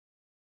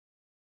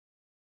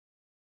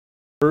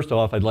First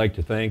off, I'd like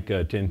to thank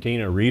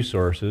Tintina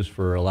Resources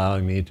for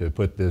allowing me to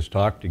put this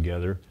talk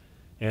together,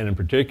 and in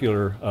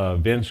particular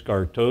Vince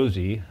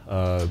Gartozzi,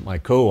 my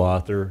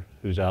co-author,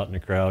 who's out in the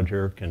crowd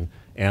here, can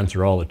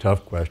answer all the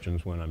tough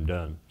questions when I'm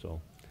done. So,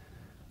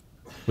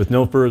 with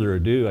no further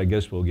ado, I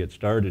guess we'll get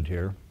started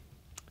here.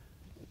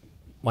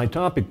 My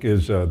topic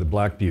is the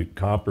Black Butte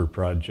Copper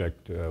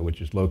Project,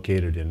 which is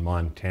located in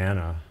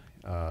Montana.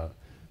 The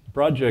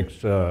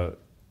project's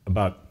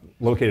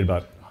located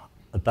about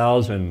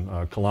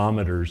 1,000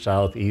 kilometers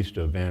southeast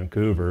of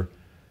Vancouver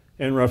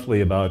and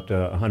roughly about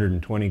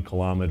 120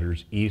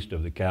 kilometers east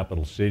of the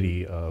capital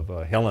city of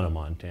Helena,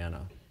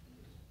 Montana.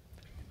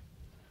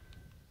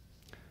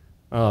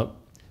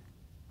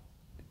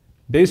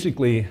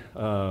 Basically,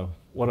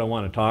 what I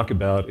want to talk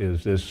about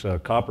is this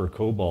copper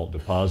cobalt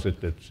deposit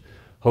that's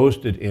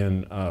hosted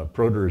in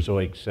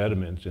Proterozoic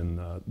sediments in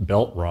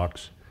belt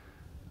rocks.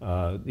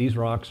 These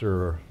rocks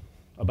are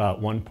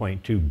about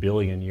 1.2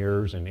 billion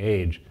years in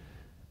age.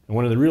 And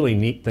one of the really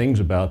neat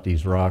things about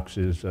these rocks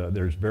is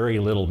there's very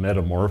little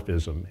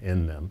metamorphism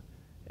in them.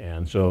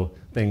 And so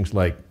things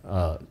like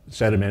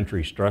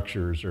sedimentary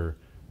structures are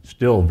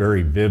still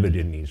very vivid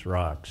in these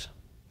rocks.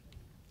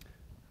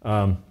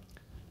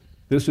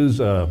 This is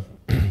a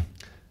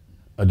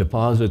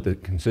deposit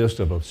that consists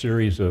of a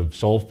series of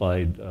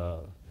sulfide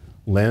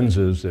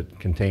lenses that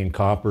contain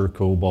copper,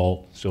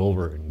 cobalt,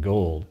 silver, and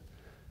gold.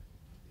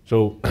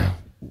 So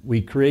we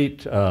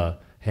create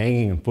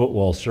hanging and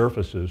footwall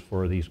surfaces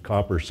for these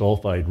copper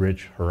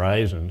sulfide-rich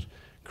horizons,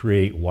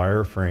 create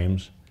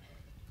wireframes,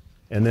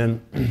 and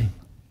then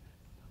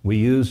we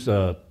use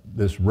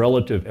this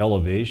relative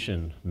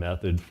elevation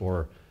method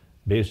for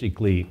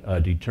basically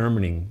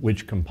determining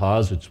which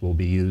composites will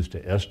be used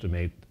to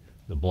estimate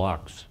the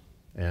blocks.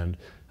 And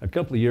a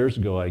couple of years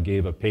ago, I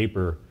gave a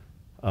paper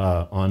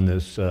on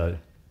this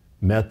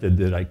method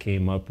that I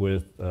came up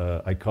with.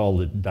 I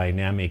called it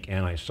dynamic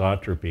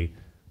anisotropy.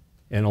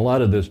 And a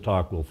lot of this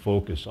talk will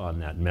focus on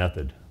that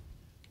method.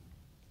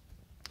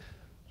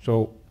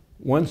 So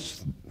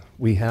once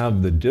we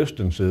have the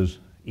distances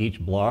each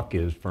block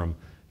is from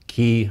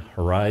key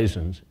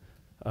horizons,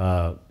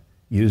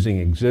 using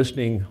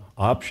existing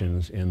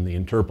options in the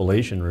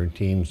interpolation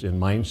routines in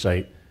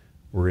MineSight,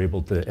 we're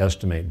able to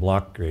estimate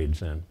block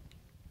grades then.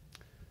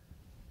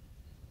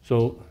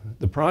 So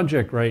the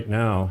project right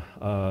now,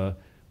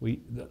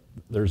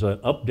 there's an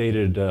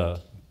updated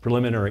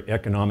preliminary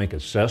economic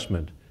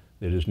assessment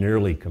that is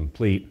nearly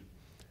complete.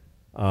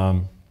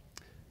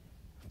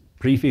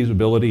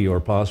 Pre-feasibility or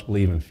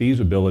possibly even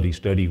feasibility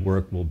study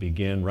work will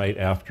begin right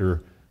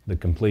after the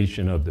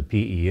completion of the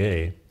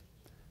PEA.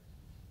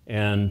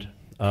 And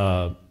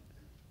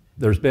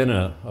there's been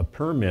a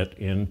permit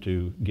in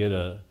to get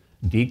a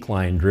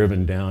decline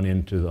driven down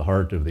into the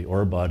heart of the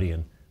ore body,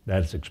 and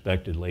that's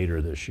expected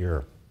later this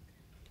year.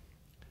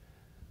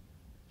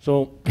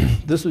 So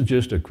this is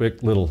just a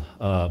quick little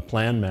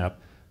plan map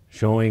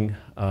showing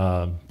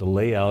the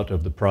layout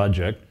of the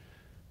project.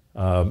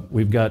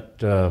 We've got,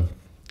 let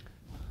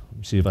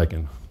me see if I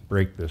can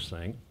break this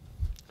thing.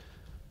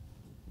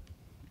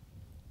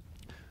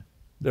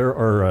 There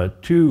are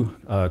two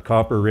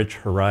copper-rich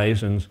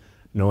horizons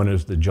known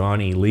as the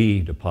Johnny Lee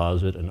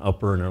deposit, an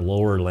upper and a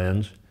lower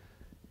lens.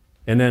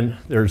 And then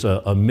there's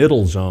a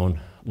middle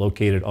zone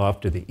located off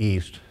to the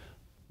east.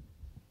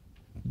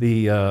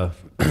 The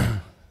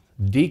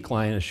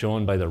decline is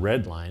shown by the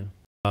red line.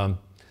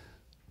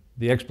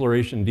 The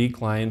exploration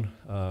decline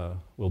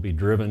will be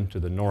driven to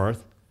the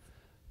north.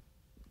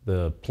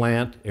 The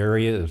plant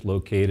area is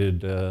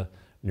located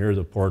near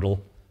the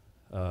portal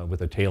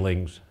with a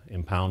tailings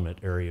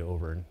impoundment area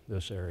over in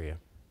this area.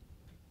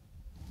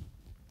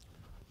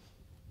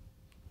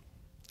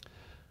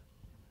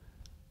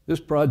 This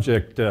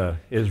project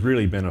has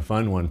really been a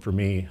fun one for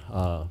me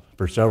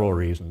for several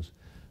reasons.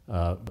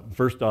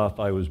 First off,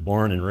 I was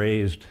born and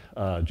raised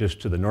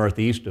just to the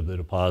northeast of the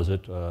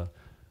deposit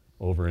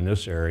over in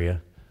this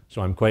area.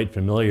 So I'm quite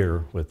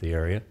familiar with the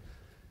area.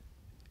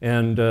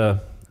 And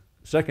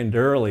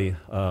secondarily,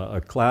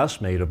 a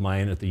classmate of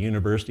mine at the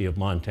University of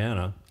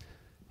Montana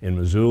in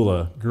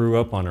Missoula grew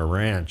up on a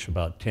ranch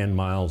about 10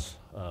 miles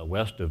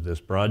west of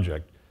this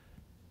project.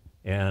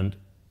 And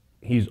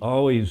he's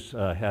always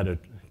had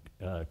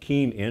a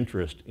keen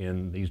interest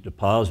in these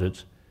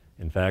deposits.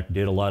 In fact,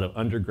 did a lot of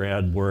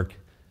undergrad work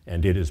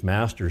and did his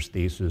master's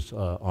thesis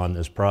on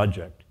this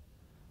project.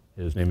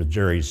 His name is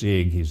Jerry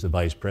Zieg. He's the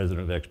Vice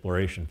President of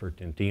Exploration for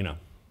Tintina.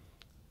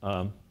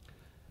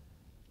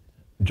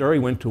 Jerry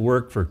went to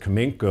work for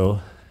Cominco,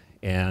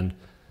 and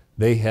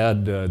they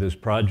had this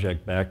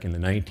project back in the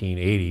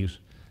 1980s.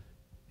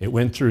 It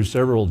went through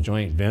several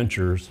joint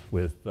ventures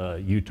with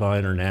Utah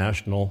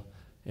International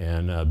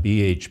and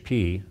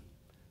BHP.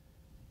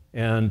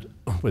 And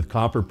with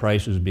copper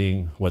prices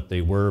being what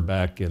they were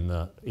back in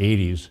the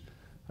 80s,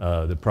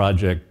 the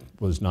project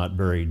was not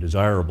very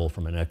desirable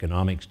from an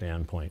economic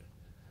standpoint.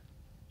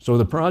 So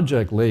the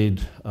project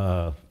laid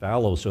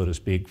fallow, so to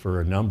speak,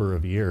 for a number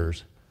of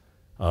years.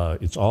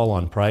 It's all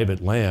on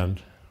private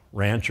land,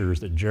 ranchers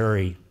that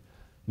Jerry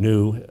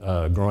knew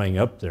growing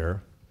up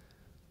there.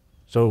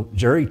 So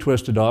Jerry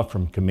twisted off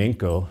from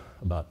Kaminko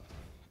about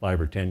 5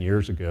 or 10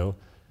 years ago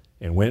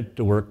and went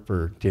to work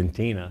for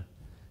Tintina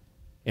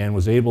and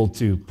was able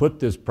to put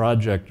this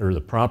project or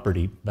the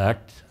property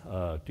back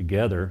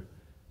together.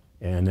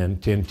 And then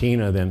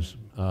Tintina then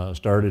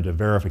started a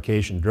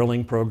verification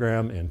drilling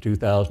program in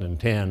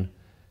 2010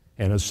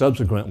 and has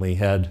subsequently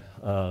had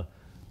a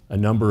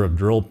number of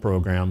drill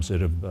programs that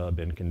have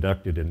been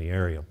conducted in the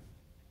area.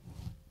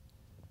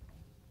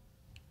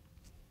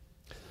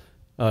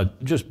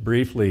 Just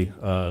briefly,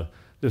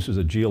 this is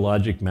a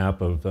geologic map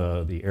of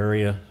the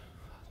area.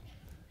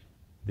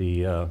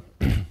 The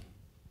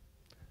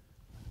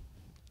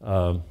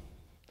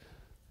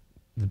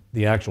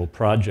actual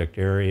project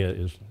area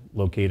is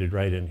located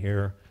right in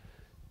here.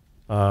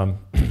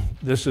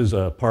 This is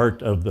a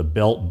part of the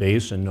belt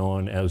basin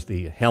known as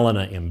the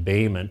Helena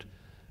embayment,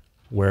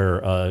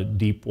 where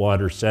deep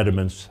water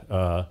sediments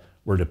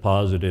were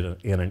deposited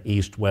in an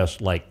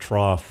east-west-like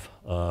trough,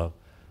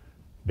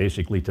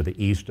 basically to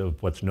the east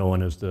of what's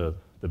known as the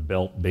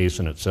belt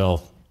basin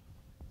itself.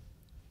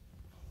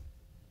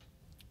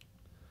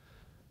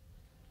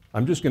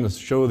 I'm just going to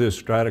show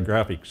this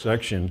stratigraphic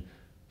section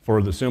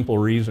for the simple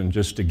reason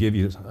just to give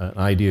you an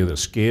idea of the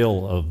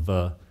scale of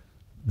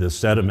the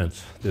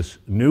sediments. This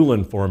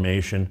Newland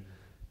Formation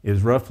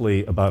is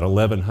roughly about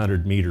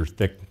 1,100 meter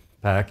thick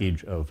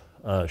package of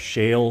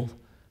shale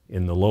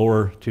in the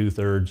lower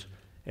 2/3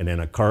 and then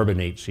a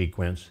carbonate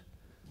sequence.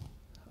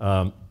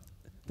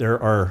 There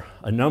are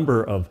a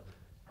number of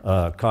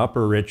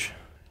copper-rich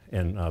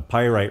and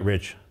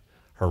pyrite-rich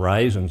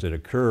horizons that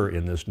occur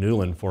in this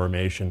Newland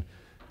Formation,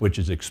 which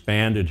is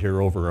expanded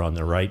here over on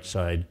the right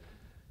side.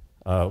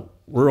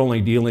 We're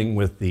only dealing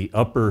with the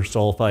upper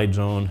sulfide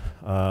zone,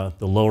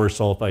 the lower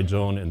sulfide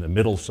zone, and the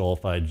middle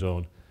sulfide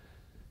zone.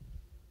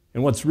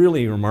 And what's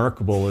really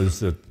remarkable is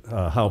that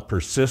how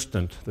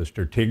persistent the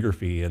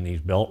stratigraphy in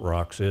these belt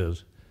rocks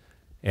is,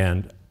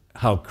 and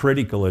how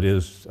critical it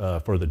is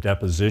for the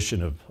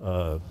deposition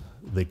of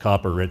the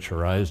copper-rich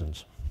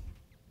horizons.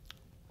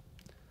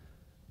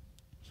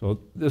 So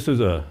this is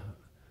a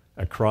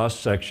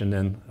cross-section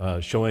then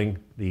showing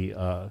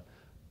the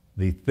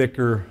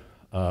thicker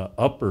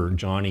upper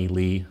Johnny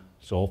Lee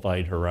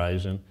sulfide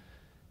horizon,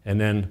 and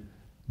then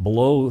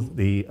below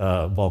the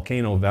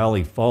Volcano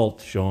Valley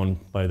Fault shown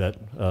by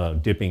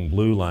that dipping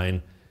blue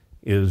line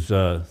is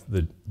the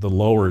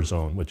lower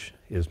zone, which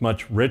is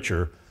much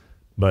richer,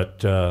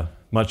 but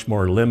much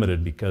more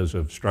limited because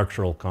of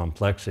structural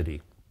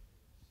complexity.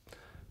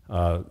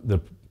 The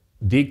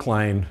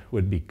decline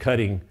would be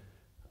cutting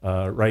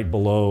right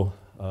below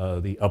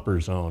the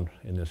upper zone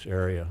in this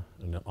area,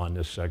 on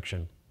this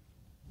section.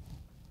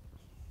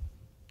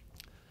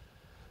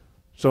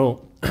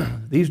 So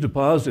these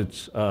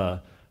deposits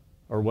are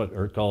what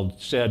are called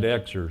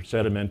SEDX, or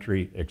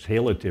sedimentary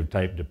exhalative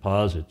type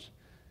deposits.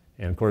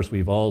 And of course,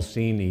 we've all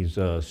seen these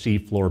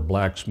seafloor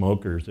black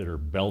smokers that are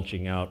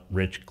belching out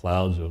rich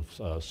clouds of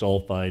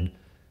sulfide.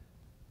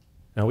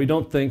 Now, we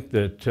don't think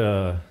that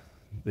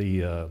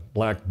the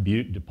Black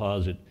Butte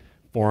deposit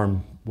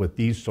formed with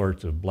these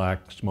sorts of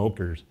black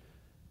smokers,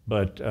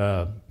 but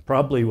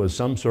probably was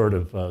some sort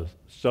of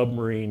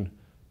submarine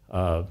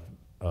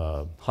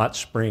hot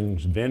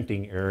springs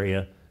venting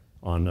area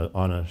on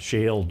a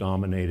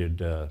shale-dominated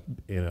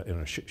in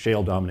a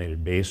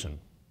shale-dominated basin.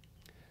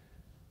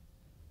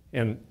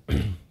 And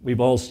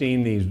we've all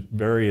seen these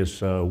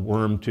various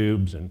worm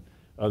tubes and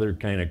other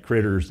kind of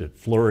critters that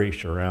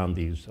flourish around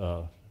these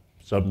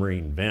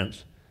submarine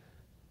vents.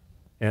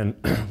 And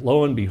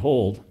lo and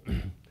behold,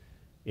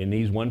 in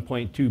these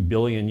 1.2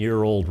 billion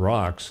year old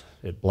rocks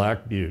at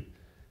Black Butte,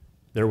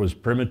 there was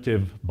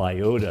primitive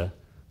biota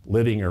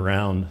living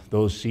around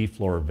those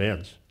seafloor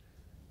vents.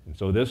 And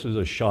so this is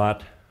a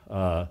shot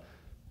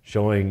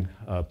showing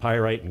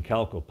pyrite and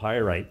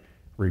chalcopyrite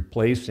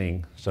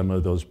replacing some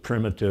of those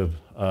primitive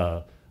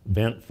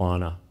vent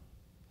fauna.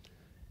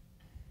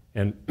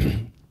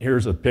 And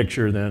here's a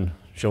picture then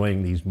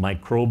showing these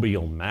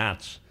microbial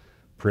mats,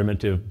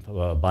 primitive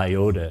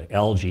biota,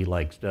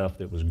 algae-like stuff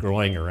that was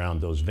growing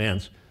around those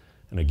vents.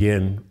 And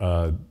again,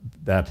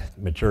 that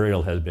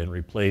material has been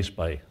replaced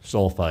by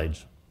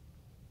sulfides.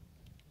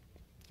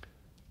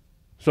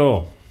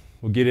 So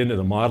we'll get into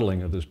the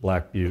modeling of this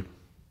Black Butte.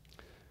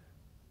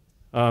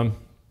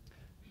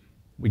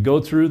 We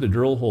go through the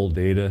drill hole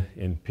data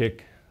and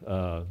pick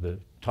the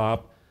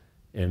top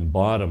and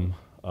bottom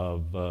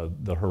of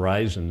the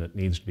horizon that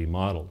needs to be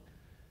modeled.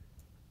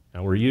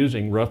 Now we're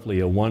using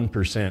roughly a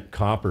 1%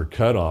 copper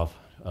cutoff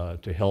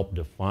to help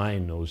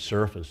define those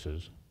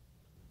surfaces.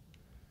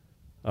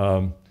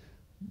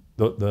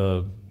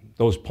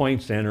 Those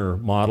points then are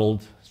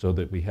modeled so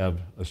that we have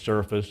a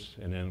surface,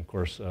 and then of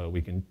course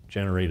we can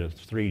generate a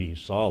 3D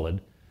solid.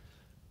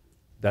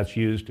 That's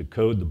used to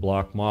code the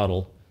block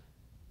model.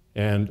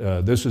 And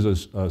this is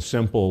a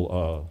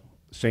simple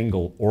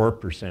single ore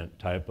percent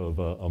type of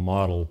a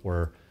model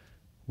where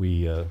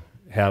we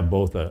have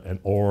both an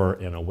ore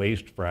and a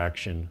waste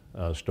fraction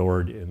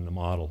stored in the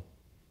model.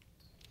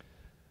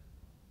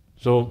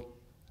 So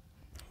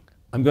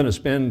I'm going to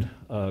spend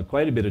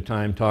quite a bit of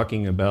time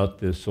talking about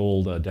this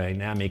old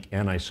dynamic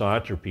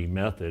anisotropy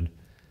method.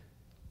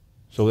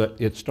 So that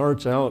it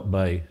starts out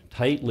by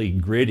tightly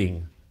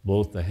gridding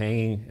both the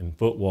hanging and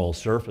footwall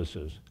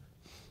surfaces.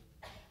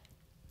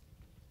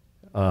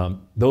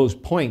 Those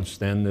points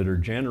then that are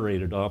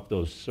generated off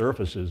those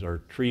surfaces are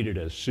treated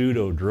as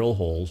pseudo drill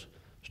holes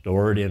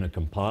stored in a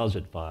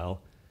composite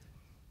file,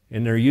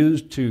 and they're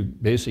used to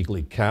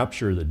basically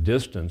capture the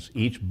distance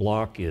each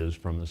block is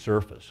from the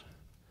surface.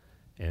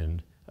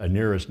 And a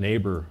nearest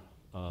neighbor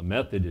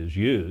method is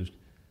used,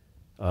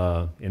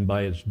 and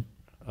by its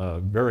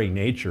very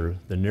nature,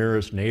 the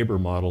nearest neighbor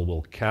model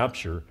will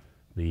capture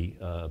the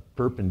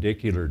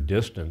perpendicular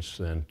distance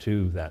then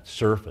to that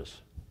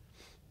surface.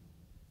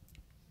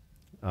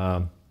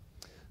 The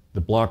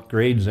block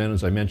grades then,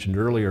 as I mentioned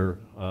earlier,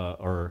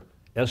 are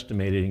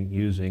estimating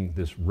using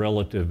this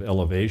relative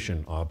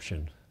elevation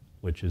option,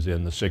 which is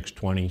in the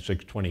 620,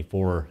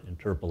 624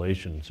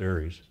 interpolation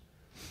series.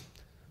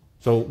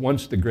 So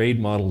once the grade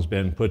model's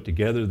been put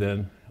together,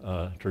 then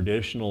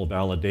traditional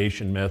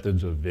validation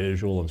methods of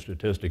visual and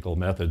statistical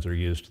methods are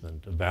used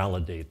then to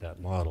validate that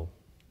model.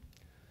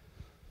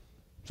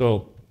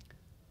 So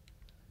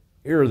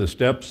here are the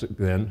steps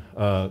then.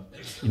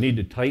 You need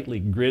to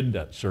tightly grid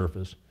that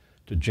surface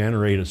to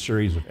generate a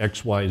series of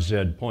X, Y,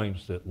 Z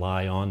points that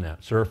lie on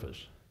that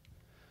surface.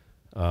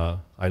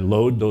 I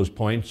load those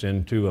points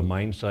into a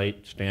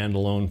MineSight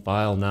standalone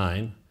file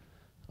 9.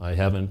 I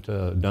haven't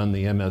done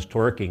the MS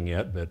torquing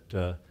yet,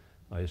 but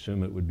I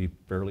assume it would be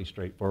fairly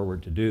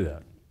straightforward to do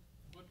that.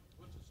 What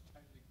does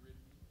tightly grid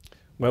mean?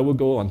 Well, we'll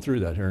go on through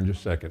that here in just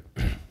a second.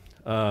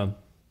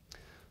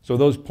 So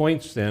those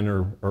points then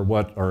are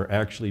what are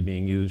actually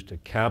being used to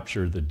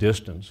capture the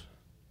distance.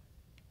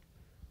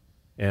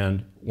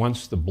 And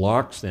once the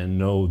blocks then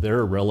know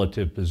their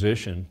relative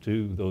position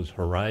to those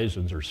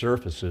horizons or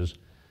surfaces,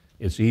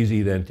 it's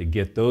easy then to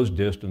get those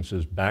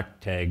distances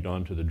back tagged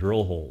onto the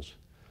drill holes.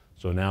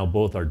 So now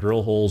both our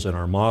drill holes and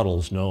our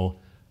models know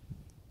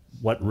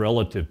what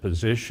relative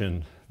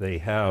position they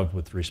have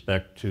with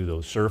respect to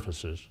those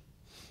surfaces.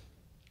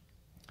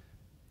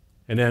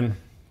 And then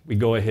we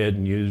go ahead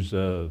and use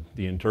the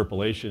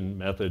interpolation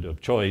method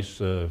of choice,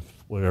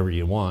 whatever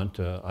you want.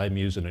 I'm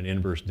using an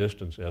inverse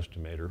distance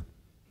estimator.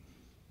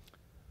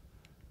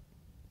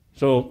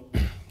 So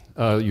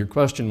your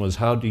question was,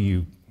 how do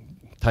you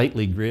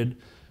tightly grid?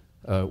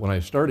 When I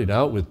started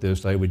out with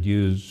this, I would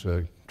use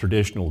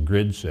traditional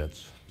grid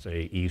sets,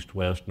 say east,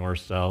 west, north,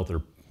 south,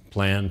 or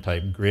plan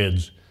type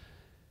grids,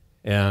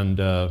 and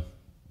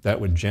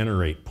that would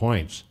generate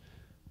points.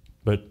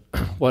 But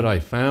what I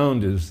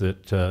found is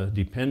that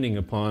depending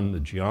upon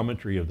the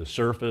geometry of the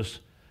surface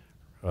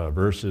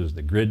versus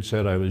the grid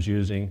set I was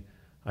using,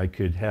 I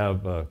could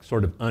have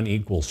sort of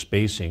unequal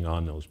spacing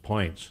on those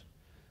points.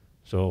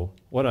 So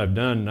what I've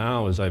done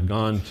now is I've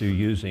gone to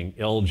using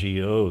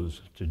LGOs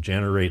to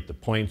generate the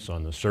points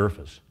on the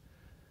surface.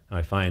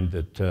 I find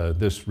that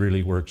this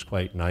really works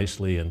quite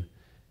nicely, and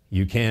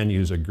you can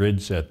use a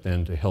grid set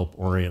then to help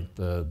orient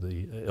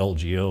the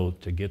LGO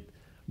to get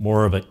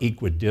more of an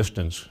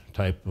equidistance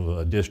type of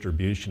a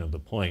distribution of the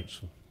points,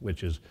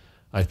 which is,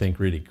 I think,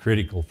 really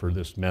critical for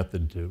this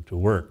method to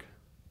work.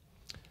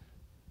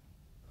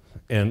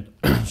 And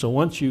so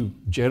once you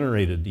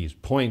generated these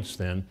points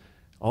then,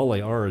 all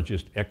they are is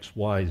just X,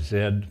 Y,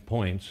 Z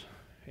points,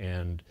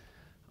 and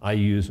I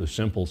use a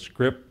simple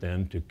script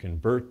then to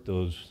convert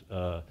those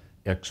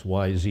X,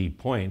 Y, Z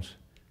points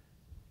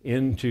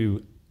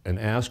into an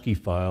ASCII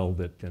file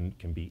that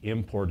can be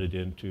imported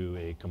into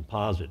a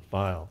composite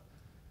file.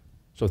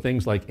 So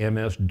things like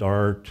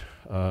MS-DART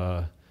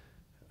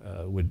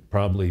would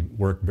probably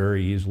work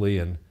very easily,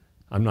 and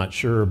I'm not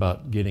sure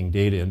about getting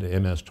data into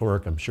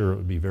MS-Torque. I'm sure it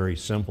would be very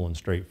simple and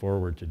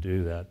straightforward to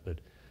do that. But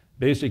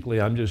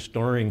basically, I'm just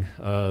storing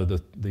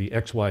the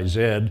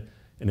XYZ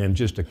and then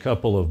just a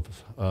couple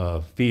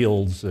of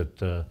fields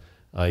that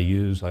I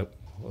use.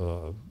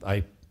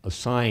 I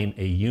assign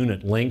a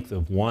unit length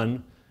of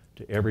 1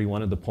 to every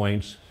one of the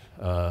points,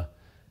 and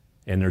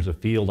there's a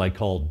field I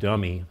call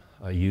dummy.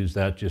 I use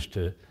that just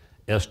to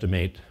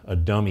estimate a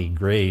dummy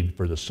grade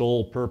for the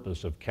sole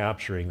purpose of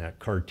capturing that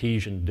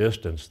Cartesian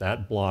distance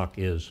that block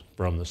is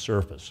from the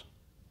surface.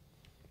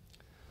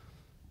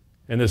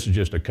 And this is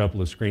just a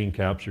couple of screen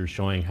captures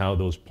showing how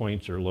those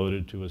points are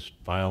loaded to a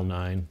file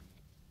 9.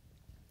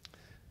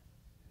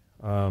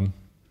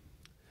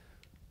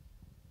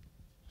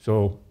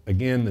 So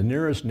again, the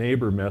nearest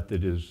neighbor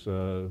method is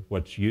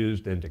what's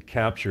used then to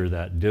capture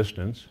that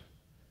distance.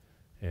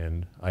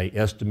 And I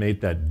estimate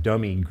that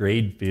dummy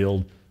grade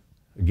field,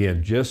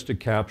 again, just to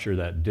capture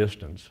that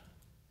distance.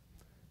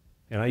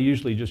 And I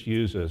usually just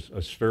use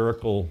a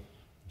spherical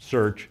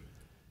search,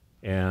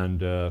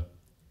 and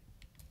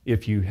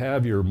if you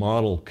have your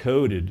model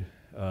coded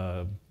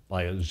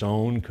by a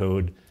zone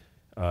code,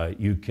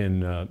 you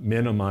can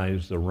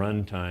minimize the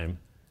runtime,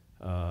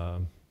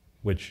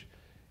 which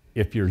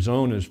if your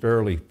zone is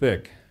fairly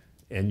thick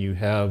and you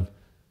have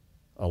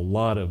a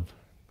lot of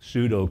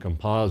pseudo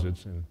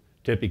composites, and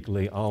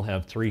typically I'll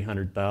have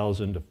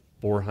 300,000 to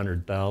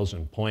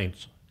 400,000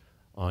 points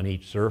on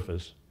each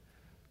surface.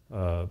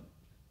 The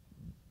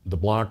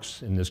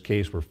blocks in this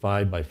case were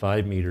 5 by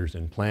 5 meters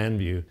in plan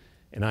view,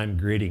 and I'm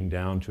gridding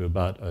down to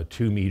about a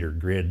 2-meter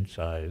grid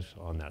size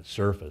on that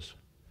surface.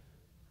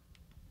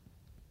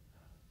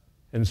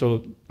 And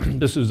so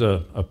this is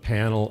a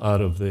panel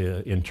out of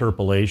the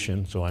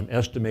interpolation. So I'm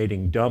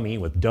estimating dummy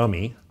with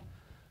dummy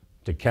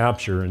to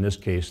capture, in this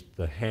case,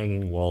 the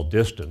hanging wall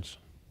distance.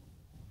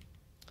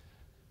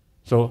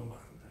 So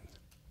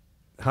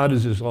how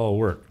does this all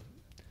work?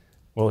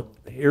 Well,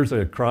 here's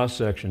a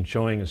cross-section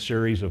showing a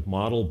series of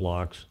model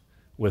blocks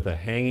with a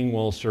hanging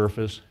wall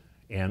surface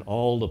and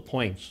all the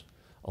points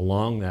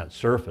along that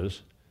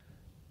surface,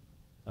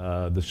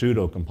 the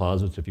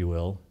pseudo-composites, if you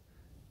will,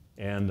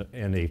 and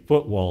a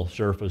footwall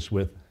surface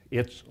with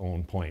its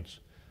own points.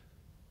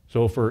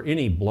 So for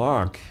any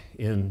block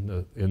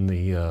in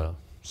the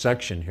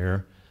section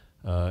here,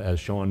 as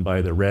shown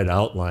by the red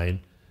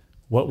outline,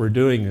 what we're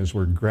doing is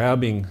we're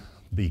grabbing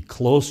the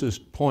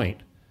closest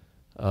point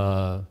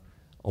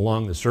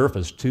along the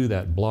surface to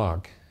that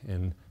block,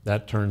 and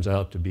that turns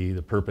out to be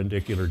the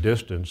perpendicular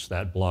distance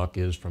that block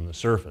is from the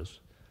surface.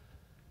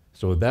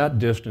 So that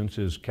distance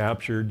is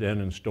captured then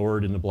and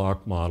stored in the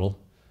block model,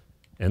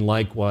 and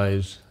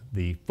likewise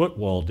the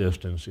footwall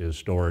distance is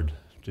stored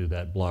to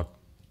that block.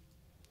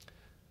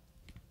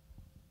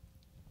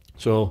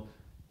 So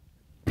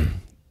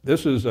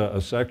this is a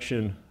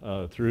section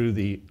through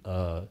the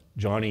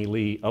Johnny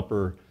Lee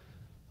upper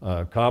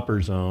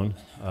copper zone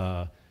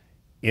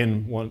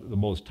in one of the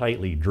most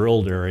tightly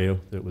drilled area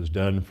that was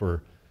done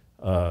for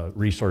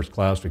resource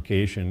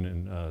classification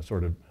and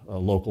sort of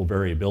local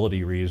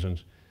variability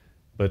reasons.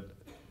 But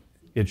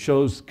it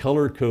shows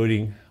color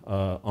coding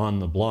on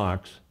the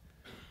blocks.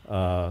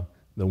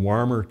 The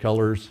warmer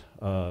colors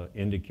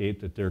indicate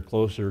that they're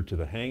closer to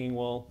the hanging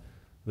wall.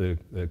 The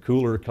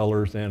cooler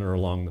colors then are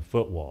along the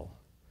footwall.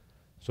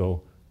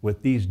 So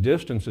with these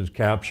distances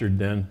captured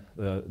then,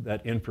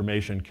 that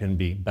information can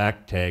be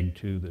back tagged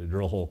to the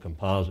drill hole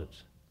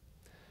composites.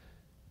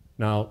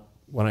 Now,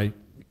 when I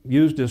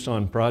used this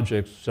on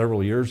projects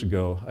several years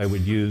ago, I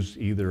would use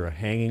either a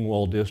hanging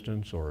wall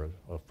distance or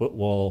a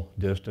footwall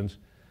distance.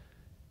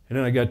 And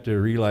then I got to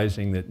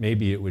realizing that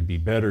maybe it would be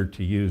better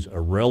to use a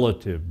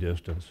relative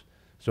distance.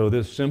 So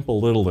this simple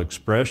little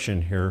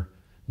expression here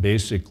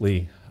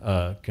basically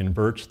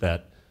converts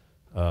that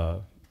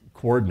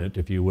coordinate,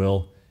 if you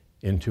will,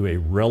 into a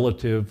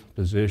relative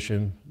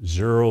position.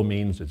 0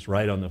 means it's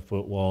right on the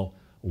footwall.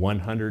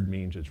 100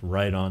 means it's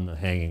right on the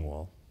hanging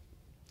wall.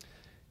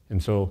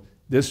 And so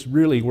this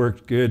really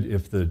works good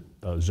if the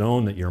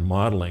zone that you're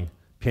modeling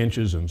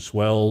pinches and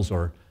swells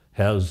or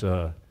has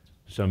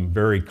some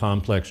very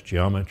complex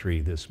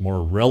geometry. This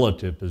more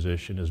relative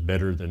position is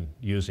better than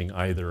using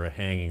either a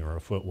hanging or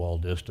a footwall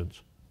distance.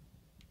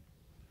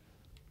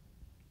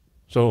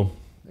 So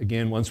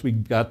again, once we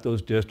got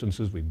those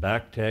distances, we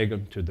back tag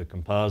them to the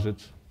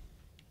composites,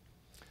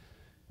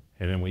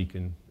 and then we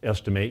can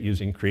estimate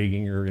using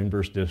Kriging or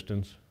inverse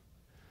distance.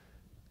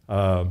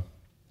 I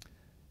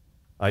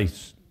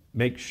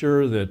make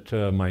sure that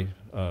my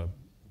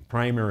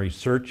primary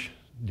search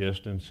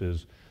distance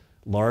is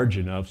large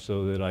enough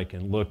so that I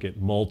can look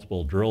at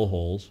multiple drill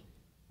holes.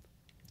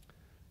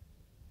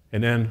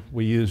 And then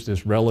we use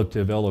this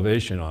relative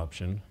elevation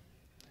option.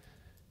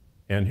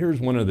 And here's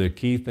one of the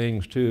key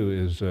things too,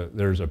 is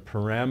there's a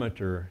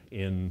parameter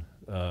in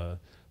the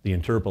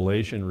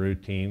interpolation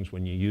routines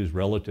when you use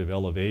relative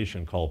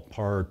elevation called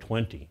par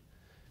 20.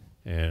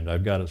 And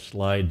I've got a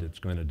slide that's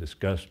going to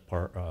discuss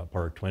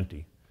par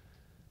 20.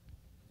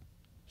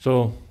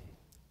 So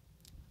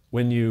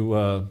when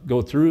you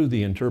go through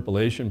the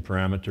interpolation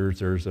parameters,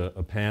 there's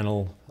a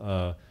panel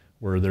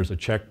where there's a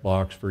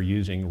checkbox for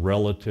using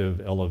relative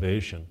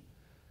elevation.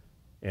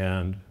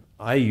 And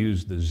I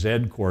use the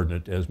Z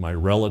coordinate as my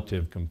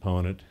relative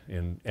component,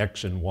 and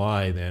X and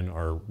Y then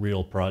are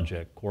real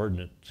project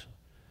coordinates.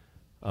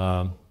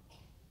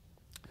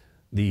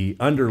 The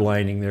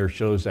underlining there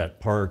shows that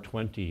par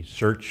 20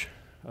 search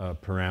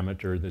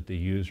parameter that the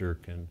user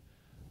can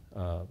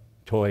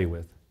toy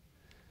with.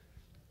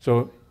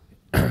 So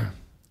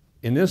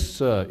in this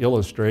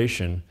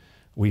illustration,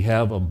 we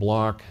have a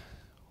block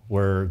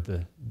where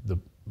the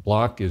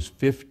block is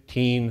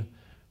 15%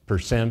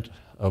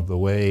 of the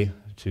way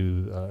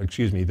to,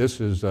 excuse me, this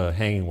is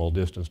hanging wall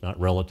distance, not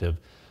relative.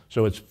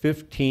 So it's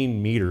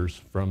 15 meters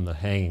from the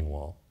hanging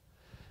wall.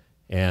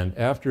 And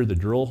after the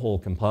drill hole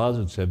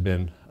composites have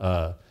been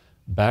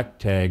back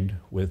tagged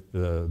with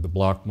the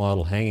block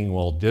model hanging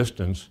wall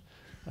distance,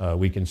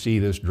 we can see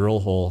this drill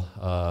hole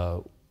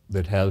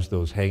that has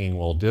those hanging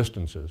wall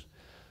distances.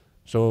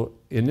 So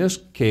in this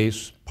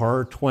case,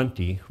 par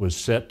 20 was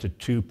set to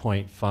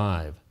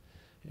 2.5.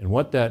 And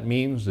what that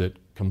means that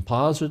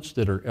composites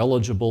that are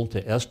eligible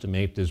to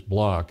estimate this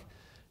block,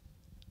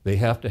 they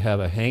have to have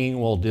a hanging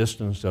wall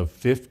distance of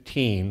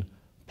 15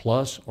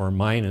 plus or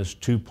minus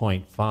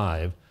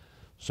 2.5.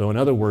 So in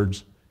other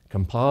words,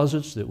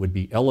 composites that would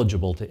be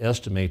eligible to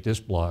estimate this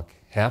block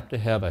have to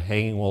have a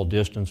hanging wall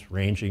distance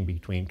ranging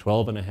between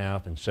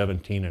 12.5 and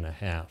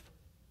 17.5.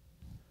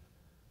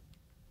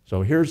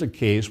 So here's a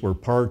case where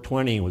par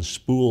 20 was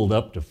spooled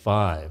up to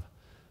 5.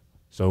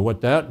 So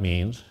what that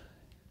means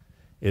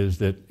is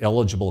that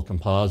eligible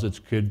composites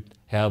could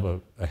have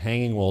a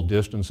hanging wall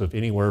distance of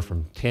anywhere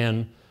from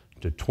 10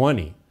 to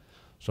 20.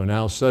 So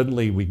now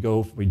suddenly we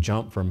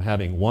jump from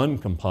having one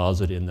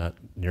composite in that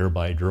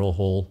nearby drill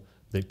hole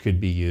that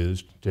could be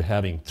used to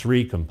having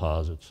 3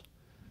 composites.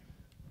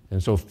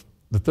 And so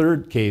the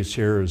third case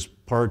here is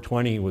par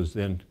 20 was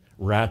then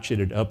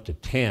ratcheted up to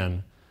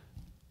 10,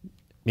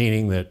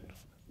 meaning that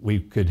we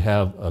could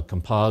have a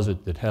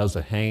composite that has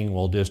a hanging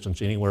wall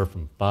distance anywhere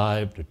from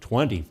 5 to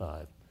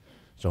 25.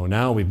 So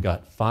now we've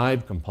got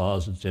 5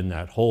 composites in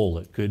that hole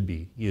that could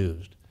be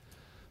used.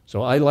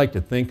 So I like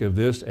to think of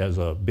this as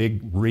a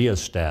big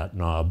rheostat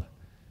knob,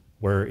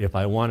 where if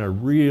I want to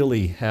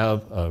really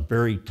have a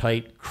very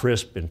tight,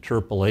 crisp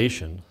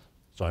interpolation,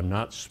 so I'm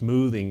not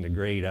smoothing the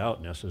grade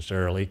out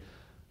necessarily,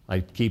 I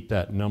keep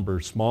that number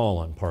small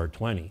on par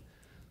 20.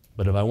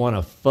 But if I want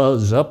to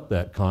fuzz up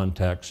that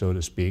contact, so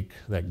to speak,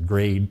 that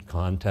grade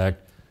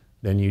contact,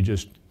 then you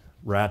just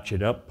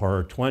ratchet up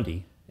par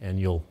 20 and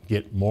you'll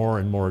get more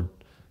and more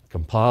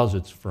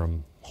composites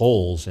from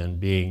holes and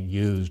being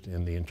used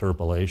in the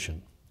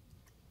interpolation.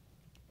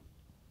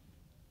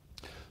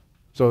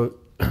 So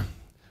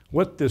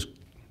what this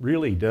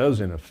really does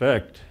in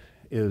effect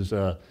is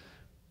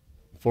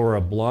for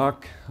a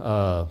block,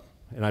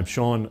 and I've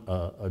shown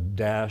a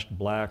dashed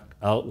black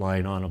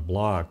outline on a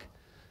block,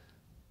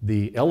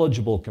 the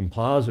eligible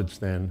composites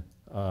then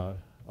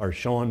are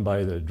shown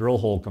by the drill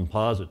hole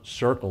composite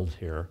circled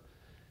here.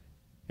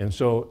 And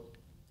so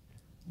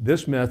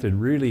this method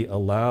really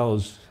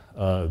allows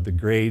the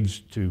grades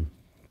to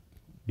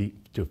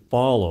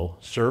follow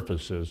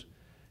surfaces,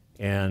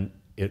 and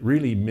it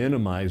really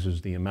minimizes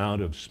the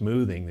amount of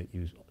smoothing that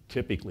you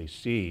typically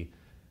see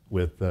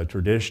with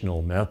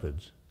traditional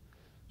methods.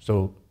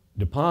 So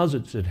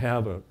deposits that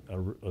have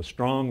a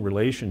strong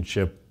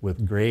relationship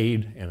with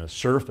grade and a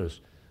surface,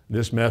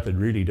 this method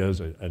really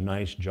does a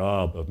nice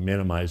job of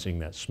minimizing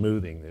that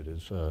smoothing that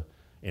is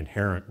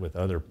inherent with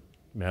other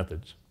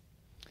methods.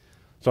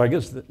 So I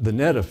guess the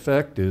net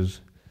effect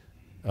is,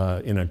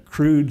 in a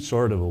crude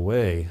sort of a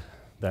way,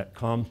 that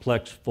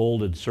complex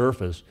folded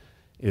surface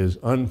is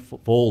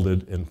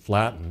unfolded and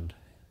flattened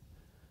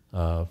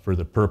for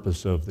the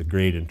purpose of the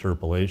grade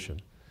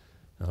interpolation.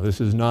 Now, this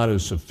is not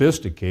as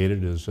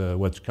sophisticated as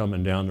what's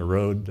coming down the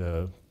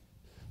road.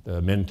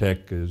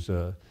 Mintech is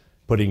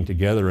putting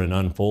together an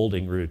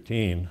unfolding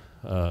routine.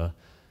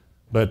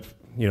 But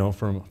you know,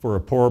 for a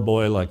poor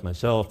boy like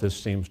myself, this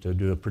seems to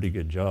do a pretty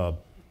good job.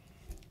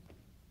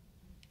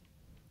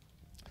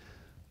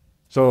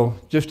 So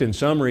just in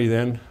summary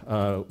then,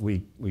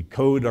 we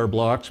code our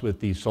blocks with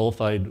these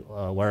sulfide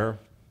wire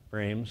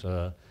frames.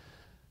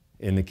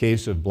 In the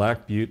case of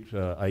Black Butte,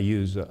 I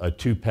use a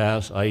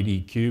 2-pass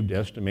ID cubed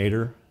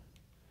estimator.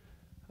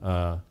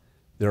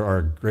 There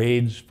are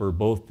grades for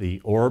both the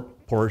ore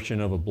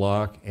portion of a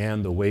block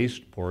and the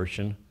waste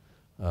portion,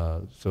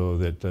 so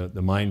that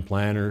the mine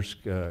planners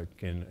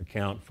can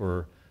account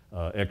for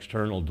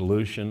external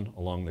dilution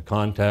along the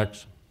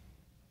contacts.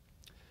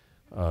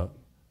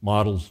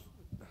 Models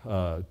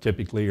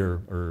typically,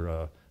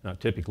 or not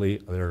typically,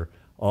 they're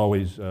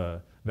always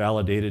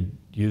validated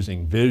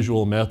using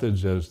visual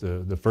methods as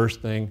the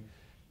first thing.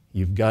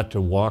 You've got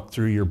to walk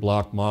through your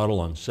block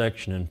model on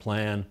section and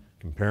plan,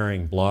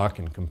 comparing block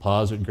and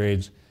composite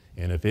grades,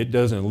 and if it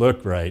doesn't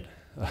look right,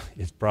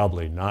 it's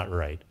probably not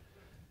right.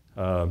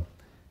 And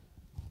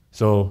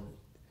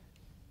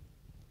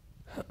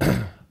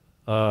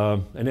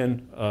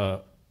then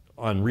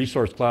on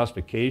resource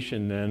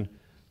classification then,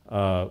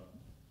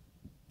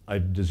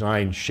 I've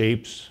designed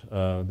shapes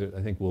that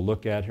I think we'll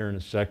look at here in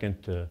a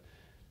second.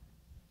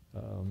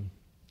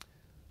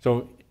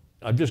 So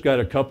I've just got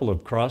a couple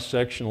of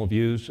cross-sectional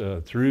views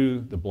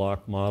through the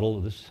block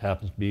model. This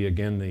happens to be,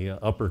 again, the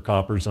upper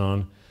copper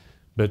zone.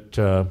 But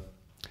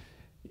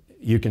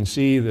you can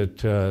see that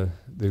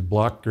the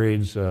block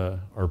grades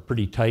are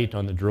pretty tight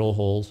on the drill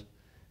holes.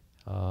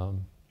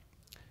 And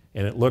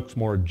it looks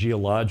more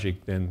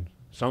geologic than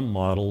some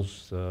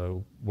models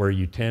where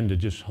you tend to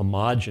just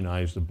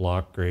homogenize the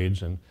block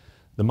grades. And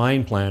the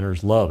mine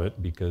planners love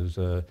it because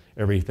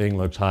everything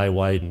looks high,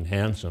 wide, and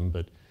handsome.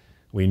 But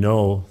we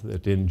know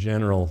that in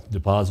general,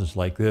 deposits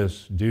like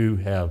this do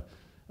have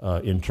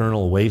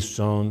internal waste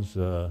zones,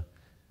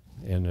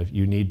 and if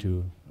you need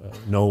to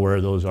know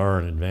where those are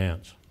in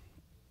advance.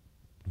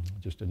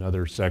 Just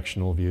another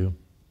sectional view.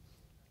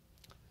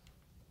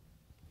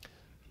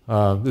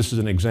 This is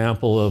an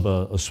example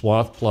of a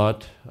swath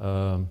plot.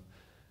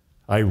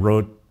 I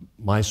wrote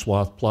my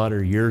swath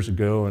plotter years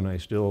ago, and I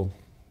still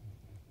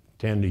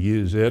tend to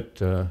use it.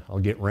 I'll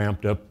get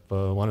ramped up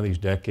one of these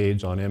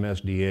decades on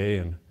MSDA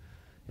and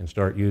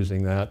start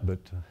using that. But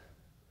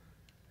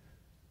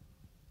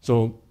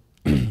so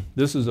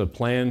this is a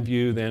plan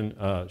view then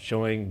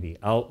showing the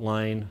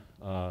outline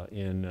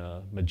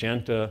in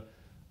magenta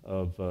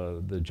of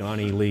the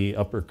Johnny Lee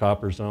upper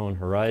copper zone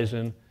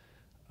horizon,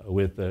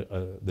 with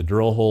the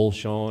drill hole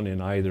shown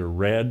in either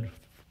red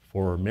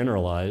for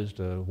mineralized,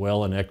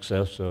 well in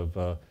excess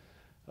of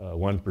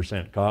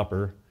 1%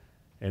 copper.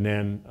 And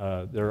then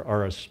there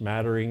are a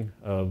smattering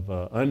of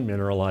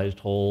unmineralized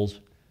holes.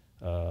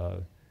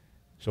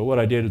 So what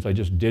I did is I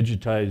just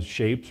digitized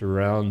shapes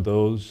around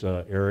those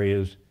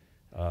areas.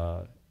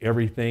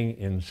 Everything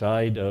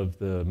inside of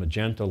the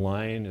magenta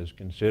line is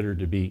considered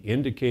to be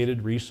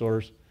indicated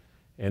resource.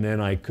 And then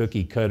I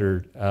cookie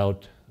cuttered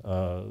out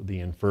the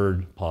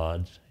inferred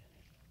pods.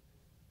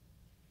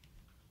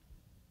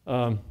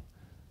 I'm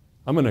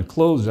going to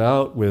close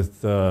out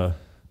with a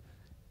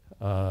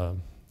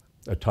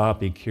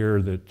topic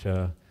here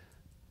that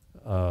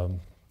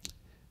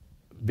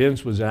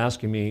Vince was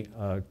asking me.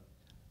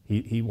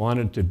 He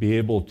wanted to be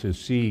able to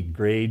see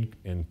grade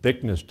and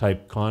thickness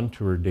type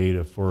contour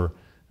data for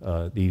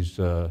these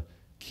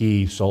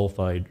key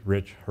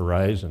sulfide-rich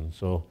horizons.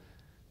 So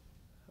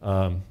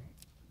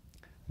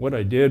what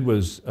I did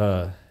was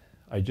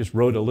I just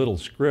wrote a little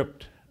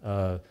script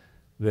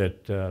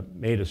that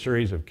made a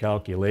series of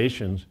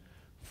calculations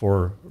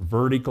for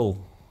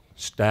vertical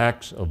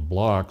stacks of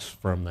blocks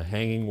from the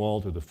hanging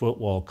wall to the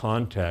footwall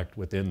contact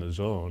within the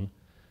zone.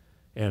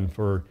 And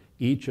for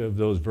each of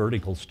those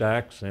vertical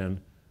stacks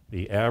and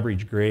the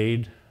average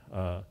grade,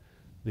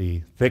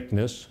 the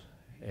thickness,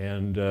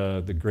 and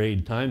the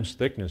grade times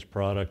thickness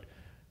product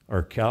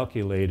are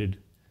calculated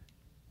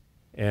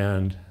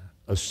and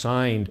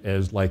assigned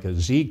as like a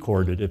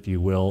z-coordinate, if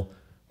you will,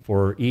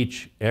 for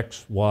each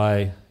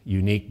XY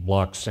unique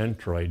block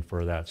centroid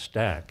for that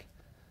stack.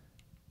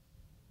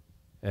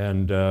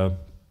 And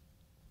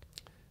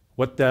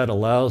what that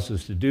allows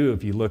us to do,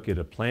 if you look at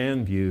a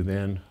plan view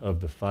then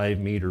of the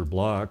 5-meter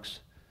blocks,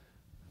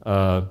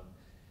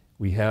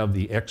 we have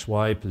the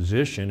XY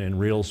position in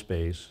real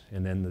space,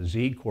 and then the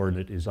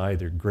z-coordinate is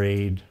either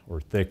grade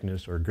or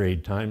thickness or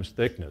grade times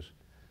thickness.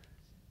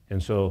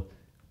 And so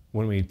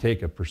when we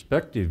take a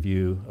perspective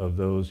view of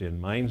those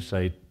in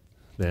MineSight,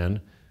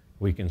 then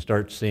we can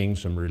start seeing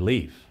some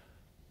relief.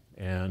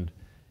 And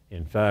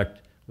in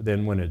fact,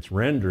 then when it's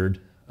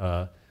rendered,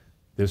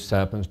 this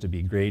happens to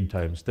be grade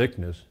times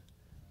thickness.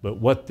 But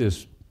what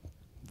this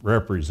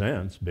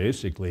represents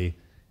basically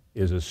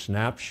is a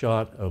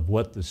snapshot of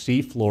what the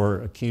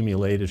seafloor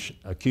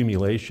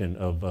accumulation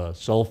of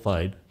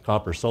sulfide,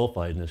 copper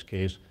sulfide in this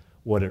case,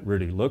 what it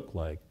really looked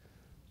like.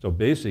 So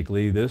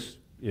basically this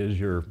is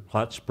your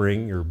hot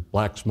spring, your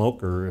black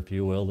smoker, if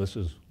you will. This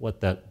is what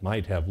that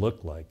might have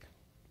looked like.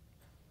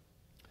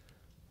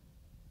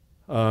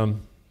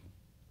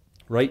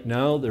 Right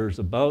now there's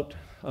about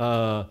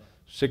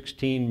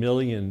 16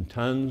 million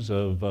tons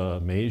of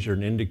measured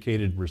and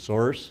indicated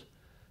resource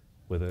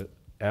with an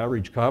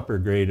average copper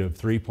grade of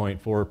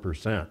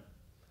 3.4%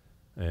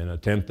 and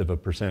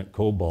 0.1%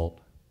 cobalt.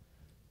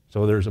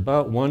 So there's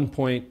about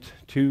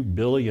 1.2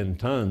 billion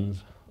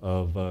tons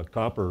of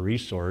copper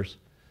resource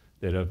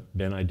that have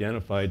been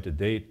identified to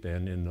date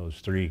then in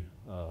those three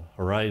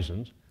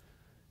horizons,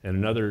 and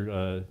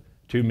another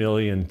 2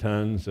 million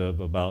tons of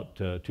about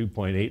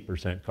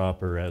 2.8%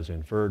 copper as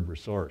inferred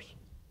resource.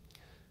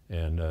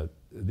 And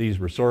these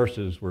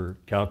resources were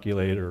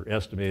calculated or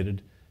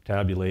estimated,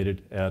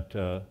 tabulated at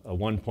a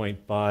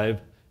 1.5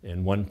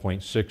 and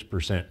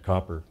 1.6%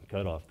 copper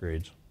cutoff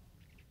grades.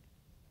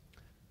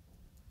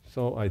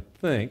 So I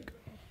think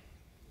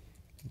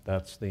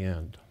that's the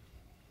end.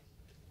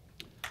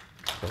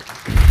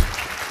 So.